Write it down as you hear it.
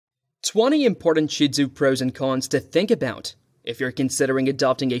20 important Shih Tzu pros and cons to think about. If you're considering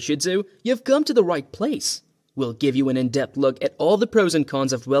adopting a Shih Tzu, you've come to the right place. We'll give you an in-depth look at all the pros and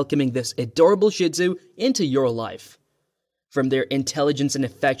cons of welcoming this adorable Shih Tzu into your life. From their intelligence and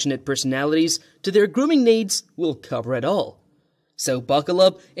affectionate personalities to their grooming needs, we'll cover it all. So buckle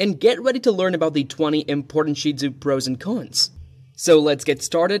up and get ready to learn about the 20 important Shih Tzu pros and cons. So let's get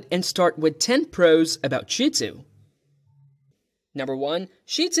started and start with 10 pros about Shih Tzu. Number 1.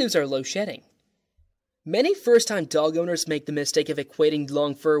 Shih Tzus are low shedding. Many first-time dog owners make the mistake of equating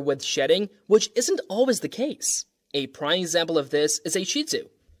long fur with shedding, which isn't always the case. A prime example of this is a Shih Tzu.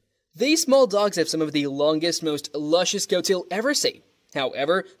 These small dogs have some of the longest, most luscious coats you'll ever see.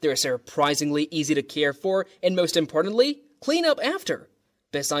 However, they're surprisingly easy to care for and, most importantly, clean up after.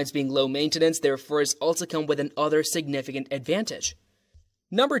 Besides being low maintenance, their furs also come with another significant advantage.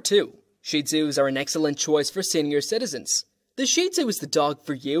 Number 2. Shih Tzus are an excellent choice for senior citizens. The Shih Tzu is the dog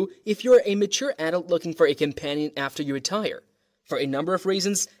for you if you're a mature adult looking for a companion after you retire. For a number of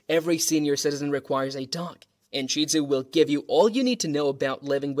reasons, every senior citizen requires a dog, and Shih Tzu will give you all you need to know about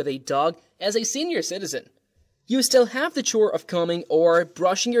living with a dog as a senior citizen. You still have the chore of combing or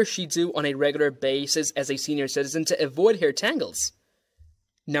brushing your Shih Tzu on a regular basis as a senior citizen to avoid hair tangles.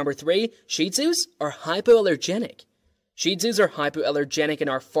 Number 3. Shih Tzus are hypoallergenic. Shih Tzus are hypoallergenic and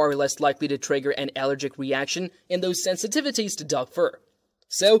are far less likely to trigger an allergic reaction in those sensitivities to dog fur.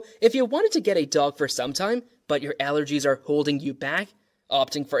 So, if you wanted to get a dog for some time, but your allergies are holding you back,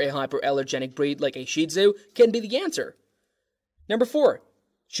 opting for a hypoallergenic breed like a Shih Tzu can be the answer. Number 4.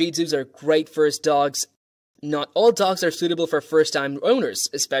 Shih Tzus are great first dogs. Not all dogs are suitable for first-time owners,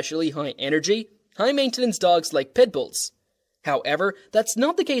 especially high-energy, high-maintenance dogs like pit bulls. However, that's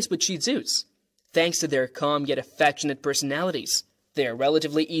not the case with Shih Tzus. Thanks to their calm yet affectionate personalities, they are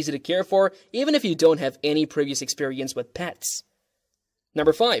relatively easy to care for even if you don't have any previous experience with pets.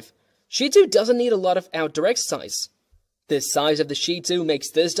 Number 5. Shih Tzu doesn't need a lot of outdoor exercise. The size of the Shih Tzu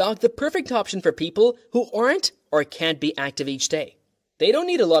makes this dog the perfect option for people who aren't or can't be active each day. They don't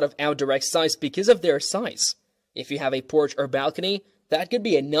need a lot of outdoor exercise because of their size. If you have a porch or balcony, that could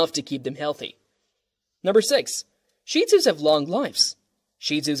be enough to keep them healthy. Number 6. Shih Tzus have long lives.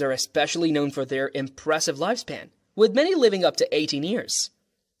 Shih Tzus are especially known for their impressive lifespan, with many living up to 18 years.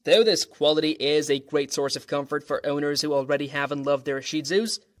 Though this quality is a great source of comfort for owners who already have and love their Shih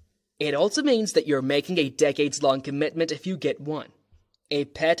Tzus, it also means that you're making a decades-long commitment if you get one. A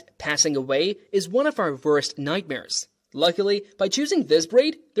pet passing away is one of our worst nightmares. Luckily, by choosing this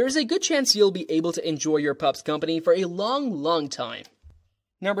breed, there is a good chance you'll be able to enjoy your pup's company for a long time.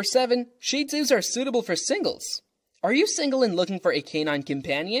 Number 7. Shih Tzus are suitable for singles. Are you single and looking for a canine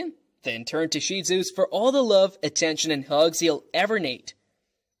companion? Then turn to Shih Tzus for all the love, attention, and hugs you'll ever need.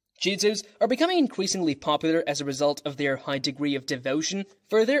 Shih Tzus are becoming increasingly popular as a result of their high degree of devotion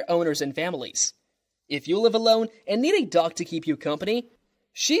for their owners and families. If you live alone and need a dog to keep you company,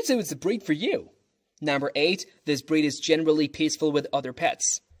 Shih Tzu is the breed for you. Number 8. This breed is generally peaceful with other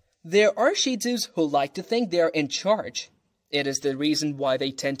pets. There are Shih Tzus who like to think they are in charge. It is the reason why they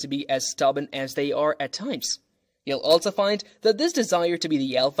tend to be as stubborn as they are at times. You'll also find that this desire to be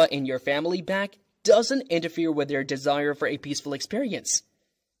the alpha in your family pack doesn't interfere with their desire for a peaceful experience.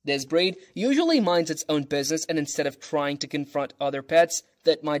 This breed usually minds its own business and instead of trying to confront other pets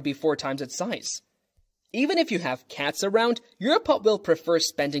that might be 4 times its size. Even if you have cats around, your pup will prefer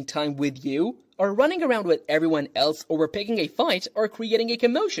spending time with you or running around with everyone else over picking a fight or creating a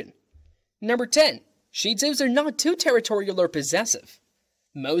commotion. Number 10. Shih Tzus are not too territorial or possessive.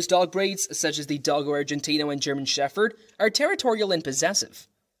 Most dog breeds, such as the Dogo Argentino and German Shepherd, are territorial and possessive,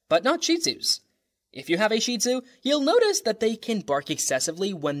 but not Shih Tzus. If you have a Shih Tzu, you'll notice that they can bark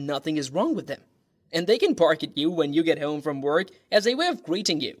excessively when nothing is wrong with them, and they can bark at you when you get home from work as a way of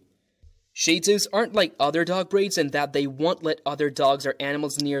greeting you. Shih Tzus aren't like other dog breeds in that they won't let other dogs or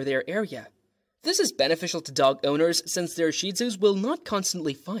animals near their area. This is beneficial to dog owners since their Shih Tzus will not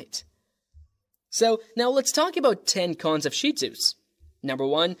constantly fight. So, now let's talk about 10 cons of Shih Tzus. Number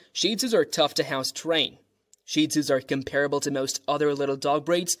 1. Shih Tzus are tough to house train. Shih Tzus are comparable to most other little dog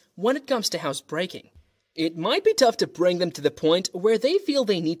breeds when it comes to housebreaking. It might be tough to bring them to the point where they feel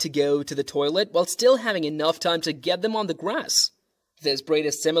they need to go to the toilet while still having enough time to get them on the grass. This breed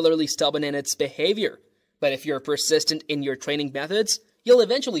is similarly stubborn in its behavior, but if you're persistent in your training methods, you'll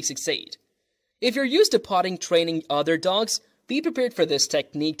eventually succeed. If you're used to potting training other dogs, be prepared for this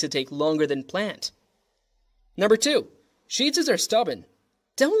technique to take longer than planned. Number 2. Shih Tzus are stubborn.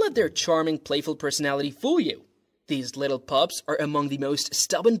 Don't let their charming, playful personality fool you. These little pups are among the most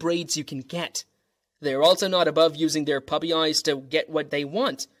stubborn breeds you can get. They're also not above using their puppy eyes to get what they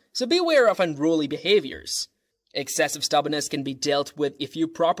want, so beware of unruly behaviors. Excessive stubbornness can be dealt with if you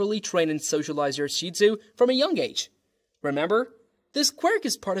properly train and socialize your Shih Tzu from a young age. Remember, this quirk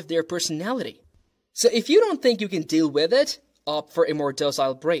is part of their personality. So if you don't think you can deal with it, opt for a more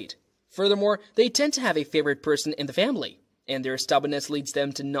docile breed. Furthermore, they tend to have a favorite person in the family, and their stubbornness leads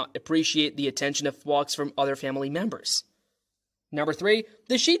them to not appreciate the attention of walks from other family members. Number 3,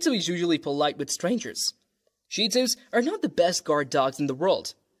 the Shih Tzu is usually polite with strangers. Shih Tzus are not the best guard dogs in the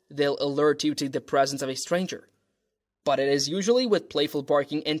world. They'll alert you to the presence of a stranger. But it is usually with playful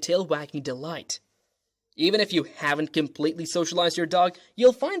barking and tail-wagging delight. Even if you haven't completely socialized your dog,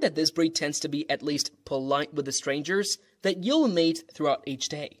 you'll find that this breed tends to be at least polite with the strangers that you'll meet throughout each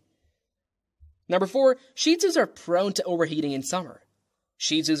day. Number 4, Shih Tzus are prone to overheating in summer.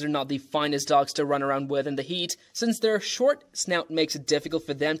 Shih Tzus are not the finest dogs to run around with in the heat, since their short snout makes it difficult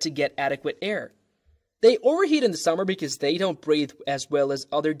for them to get adequate air. They overheat in the summer because they don't breathe as well as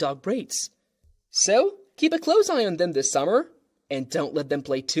other dog breeds. So, keep a close eye on them this summer, and don't let them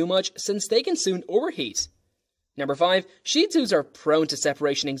play too much since they can soon overheat. Number 5, Shih Tzus are prone to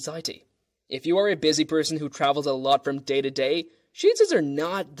separation anxiety. If you are a busy person who travels a lot from day to day, Shih Tzus are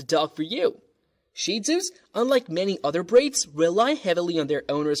not the dog for you. Shih Tzus, unlike many other breeds, rely heavily on their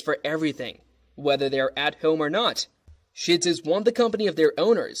owners for everything, whether they are at home or not. Shih Tzus want the company of their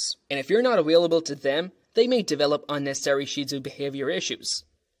owners, and if you're not available to them, they may develop unnecessary Shih Tzu behavior issues.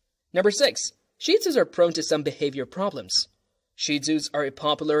 Number 6, Shih Tzus are prone to some behavior problems. Shih Tzus are a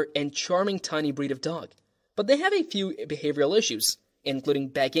popular and charming tiny breed of dog, but they have a few behavioral issues, including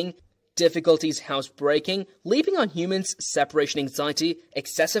begging, difficulties housebreaking, leaping on humans, separation anxiety,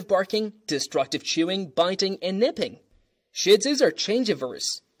 excessive barking, destructive chewing, biting, and nipping. Shih Tzus are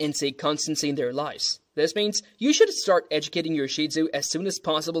change-averse and seek constancy in their lives. This means you should start educating your Shih Tzu as soon as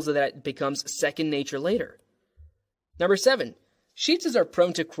possible so that it becomes second nature later. Number 7, Shih Tzus are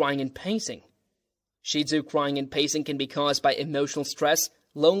prone to crying and pacing. Shih Tzu crying and pacing can be caused by emotional stress,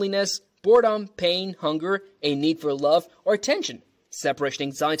 loneliness, boredom, pain, hunger, a need for love, or attention, separation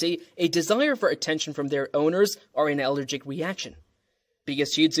anxiety, a desire for attention from their owners, or an allergic reaction.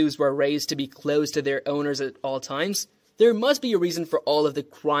 Because Shih Tzus were raised to be close to their owners at all times, there must be a reason for all of the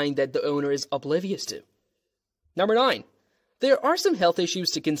crying that the owner is oblivious to. Number 9, there are some health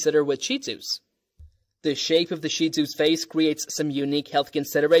issues to consider with Shih Tzus. The shape of the Shih Tzu's face creates some unique health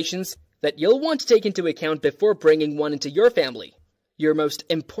considerations that you'll want to take into account before bringing one into your family. Your most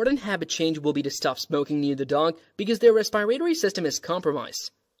important habit change will be to stop smoking near the dog because their respiratory system is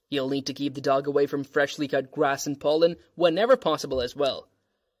compromised. You'll need to keep the dog away from freshly cut grass and pollen whenever possible as well.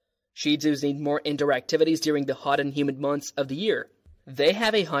 Shih Tzus need more indoor activities during the hot and humid months of the year. They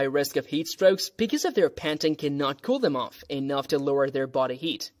have a high risk of heat strokes because of their panting cannot cool them off enough to lower their body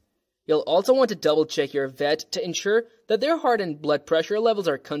heat. You'll also want to double check your vet to ensure that their heart and blood pressure levels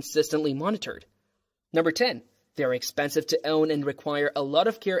are consistently monitored. Number 10, they are expensive to own and require a lot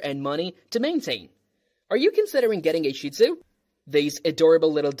of care and money to maintain. Are you considering getting a Shih Tzu? These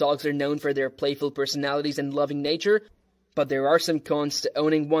adorable little dogs are known for their playful personalities and loving nature, but there are some cons to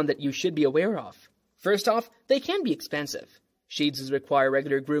owning one that you should be aware of. First off, they can be expensive. Shih Tzus require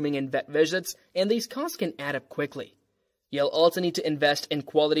regular grooming and vet visits, and these costs can add up quickly. You'll also need to invest in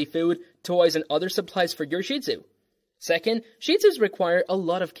quality food, toys, and other supplies for your Shih Tzu. Second, Shih Tzus require a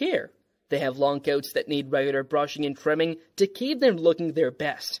lot of care. They have long coats that need regular brushing and trimming to keep them looking their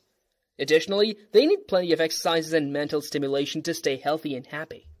best. Additionally, they need plenty of exercises and mental stimulation to stay healthy and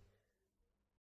happy.